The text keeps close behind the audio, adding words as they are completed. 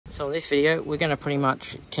So in this video, we're going to pretty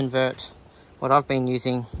much convert what I've been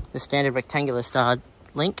using, the standard rectangular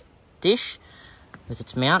Starlink dish with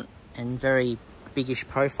its mount and very biggish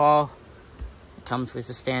profile. It comes with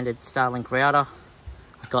a standard Starlink router.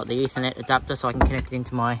 I've got the Ethernet adapter so I can connect it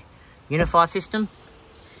into my Unify system.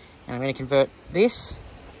 And I'm going to convert this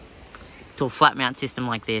to a flat mount system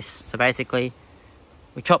like this. So basically,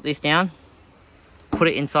 we chop this down, put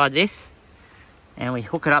it inside this, and we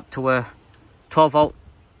hook it up to a 12 volt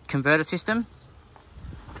converter system,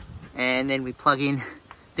 and then we plug in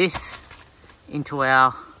this into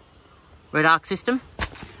our red arc system,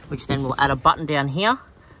 which then will add a button down here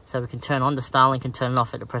so we can turn on the Starlink and turn it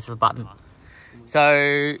off at the press of a button.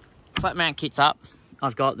 So flat mount kit's up.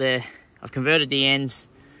 I've converted the ends,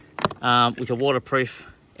 which are waterproof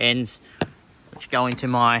ends, which go into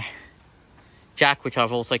my jack, which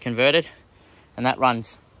I've also converted, and that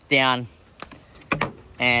runs down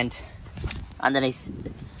and underneath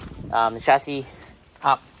the chassis,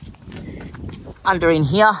 up under in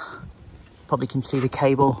here. Probably can see the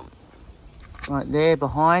cable right there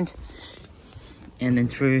behind, and then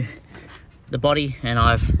through the body, and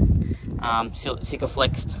I've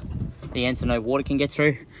Sikaflexed the end so no water can get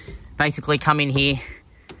through. Basically come in here,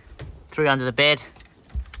 through under the bed,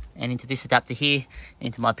 and into this adapter here,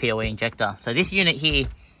 into my PoE injector. So this unit here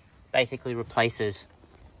basically replaces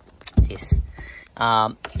this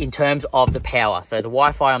in terms of the power. So the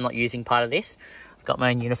Wi-Fi, I'm not using part of this. I've got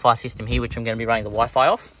my own Unify system here, which I'm going to be running the Wi-Fi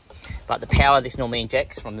off. But the power this normally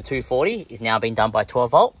injects from the 240 is now being done by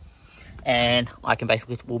 12 volt. And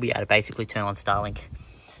we'll be able to basically turn on Starlink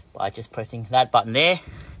by just pressing that button there.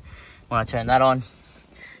 When I turn that on,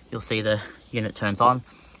 you'll see the unit turns on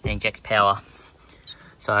and injects power.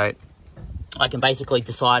 So I can basically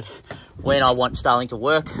decide when I want Starlink to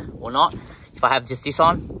work or not. If I have just this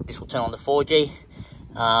on, this will turn on the 4G.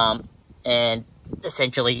 And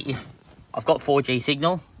essentially, if I've got 4G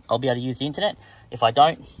signal, I'll be able to use the internet. If I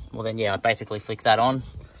don't, well then yeah, I basically flick that on.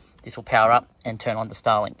 This will power up and turn on the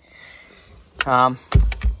Starlink.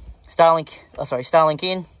 Starlink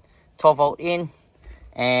in, 12 volt in,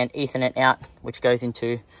 and Ethernet out, which goes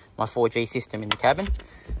into my 4G system in the cabin.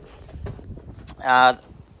 The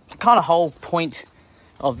kind of whole point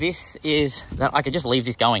of this is that I could just leave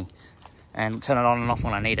this going and turn it on and off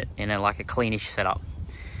when I need it in a cleanish setup.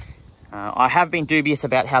 I have been dubious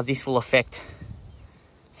about how this will affect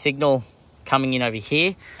signal coming in over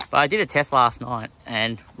here, but I did a test last night,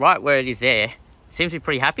 and right where it is there, it seems to be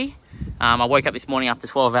pretty happy. I woke up this morning after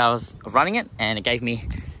 12 hours of running it, and it gave me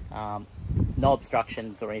no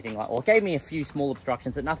obstructions or anything it gave me a few small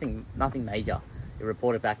obstructions, but nothing major. It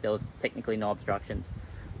reported back there was technically no obstructions.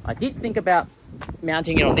 I did think about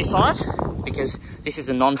mounting it on this side, because this is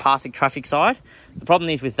a non-passing traffic side. The problem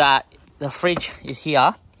is with that, the fridge is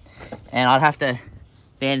here, and I'd have to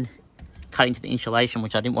then cut into the insulation,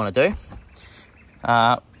 which I didn't want to do.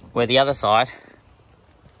 Where the other side,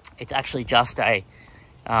 it's actually just a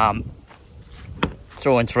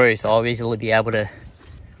through and through, so I'll easily be able to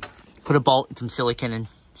put a bolt and some silicone and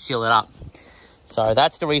seal it up. So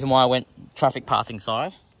that's the reason why I went traffic passing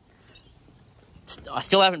side. I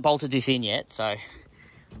still haven't bolted this in yet, so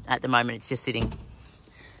at the moment it's just sitting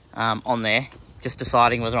on there, just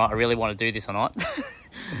deciding whether or not I really want to do this or not.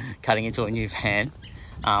 Cutting into a new van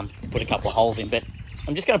to put a couple of holes in, but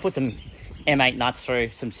I'm just going to put some M8 nuts through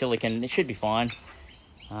some silicone. It should be fine.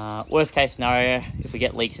 Worst case scenario, if we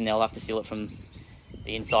get leaks in there, I'll have to seal it from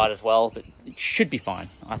the inside as well, but it should be fine.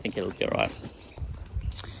 I think it'll be all right.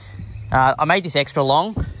 I made this extra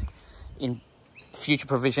long in future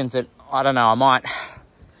provisions that, I don't know,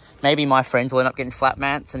 maybe my friends will end up getting flat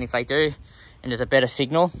mounts, and if they do, and there's a better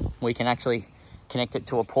signal, we can actually connect it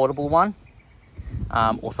to a portable one,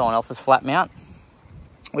 or someone else's flat mount.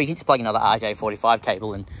 We can just plug another RJ45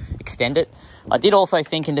 cable and extend it. I did also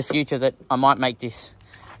think in the future that I might make this,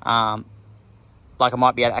 I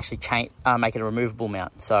might be able to actually make it a removable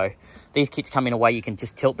mount. So these kits come in a way you can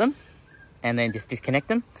just tilt them and then just disconnect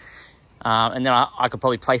them. And then I could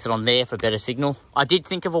probably place it on there for better signal. I did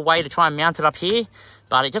think of a way to try and mount it up here,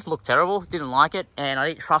 but it just looked terrible. Didn't like it, and I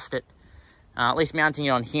didn't trust it. At least mounting it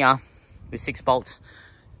on here with 6 bolts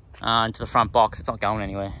into the front box, it's not going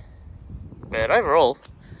anywhere. But overall,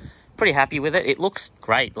 pretty happy with it. It looks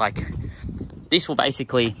great. This will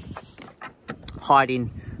basically hide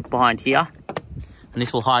in behind here, and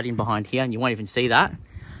this will hide in behind here, and you won't even see that.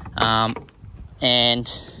 And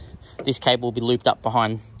this cable will be looped up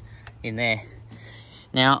behind in there.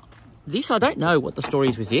 Now, this, I don't know what the story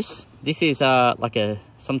is with this. This is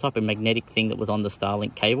some type of magnetic thing that was on the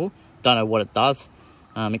Starlink cable. Don't know what it does.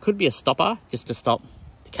 It could be a stopper just to stop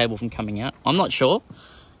the cable from coming out. I'm not sure.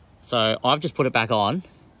 So I've just put it back on,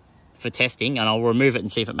 for testing, and I'll remove it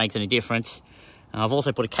and see if it makes any difference. I've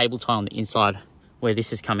also put a cable tie on the inside where this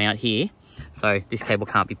has come out here, so this cable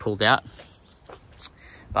can't be pulled out.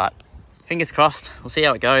 But fingers crossed, we'll see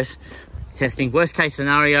how it goes. Testing. Worst case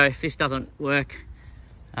scenario, if this doesn't work,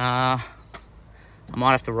 I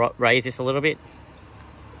might have to raise this a little bit.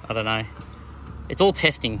 I don't know. It's all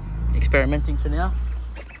testing, experimenting for now.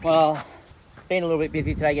 Well, been a little bit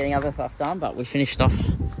busy today getting other stuff done, but we finished off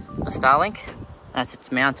the Starlink. That's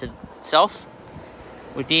it's mounted itself.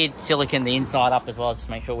 We did silicon the inside up as well, just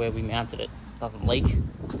to make sure where we mounted it doesn't leak.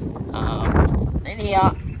 Then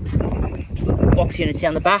here, box units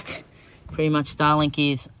down the back. Pretty much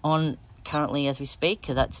Starlink is on currently as we speak,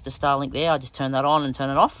 because that's the Starlink there. I just turn that on and turn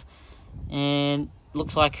it off, and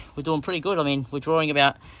looks like we're doing pretty good. I mean, we're drawing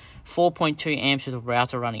about 4.2 amps with a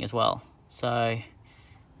router running as well, so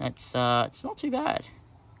that's it's not too bad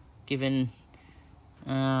given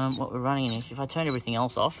what we're running in. If I turn everything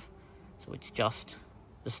else off, so it's just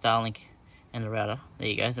the Starlink and the router, there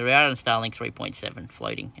you go. The router and Starlink 3.7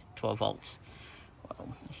 floating at 12 volts.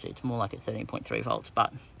 Well, actually it's more like at 13.3 volts,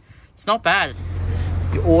 but it's not bad.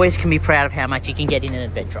 You always can be proud of how much you can get in an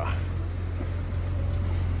adventure.